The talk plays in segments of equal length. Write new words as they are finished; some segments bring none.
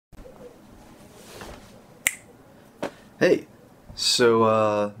Hey,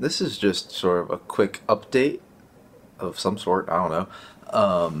 this is just sort of a quick update of some sort, I don't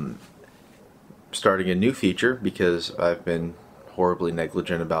know. Starting a new feature because I've been horribly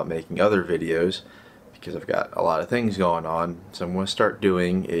negligent about making other videos because I've got a lot of things going on. So I'm going to start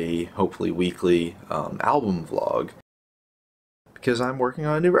doing a hopefully weekly album vlog because I'm working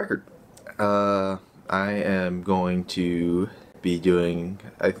on a new record. I am going to be doing,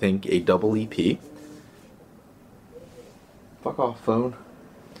 I think, a double EP. Fuck off, phone.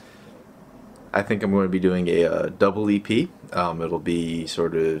 I think I'm going to be doing a double EP. It'll be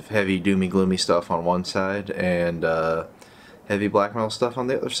sort of heavy, doomy, gloomy stuff on one side and heavy black metal stuff on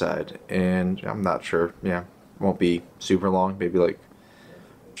the other side. And I'm not sure, yeah, won't be super long, maybe like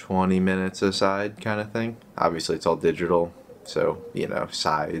 20 minutes a side kind of thing. Obviously, it's all digital, so, you know,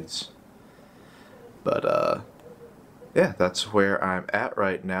 sides. But, yeah, that's where I'm at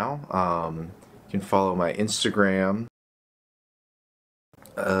right now. You can follow my Instagram.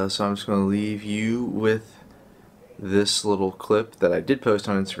 So I'm just going to leave you with this little clip that I did post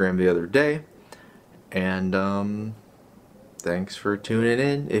on Instagram the other day. And thanks for tuning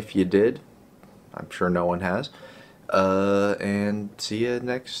in if you did. I'm sure no one has. And see you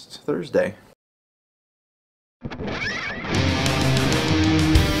next Thursday.